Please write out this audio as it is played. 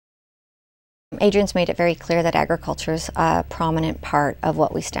Adrian's made it very clear that agriculture is a prominent part of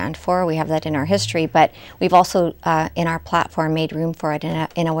what we stand for. We have that in our history, but we've also, in our platform, made room for it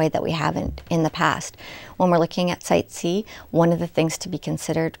in a way that we haven't in the past. When we're looking at Site C, one of the things to be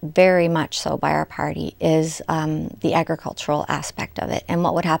considered very much so by our party is the agricultural aspect of it and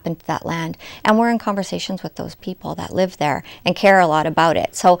what would happen to that land. And we're in conversations with those people that live there and care a lot about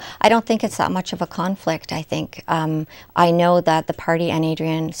it. So I don't think it's that much of a conflict, I think. I know that the party and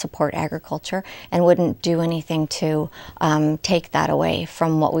Adrian support agriculture and wouldn't do anything to take that away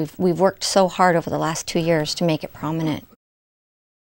from what we've worked so hard over the last 2 years to make it prominent.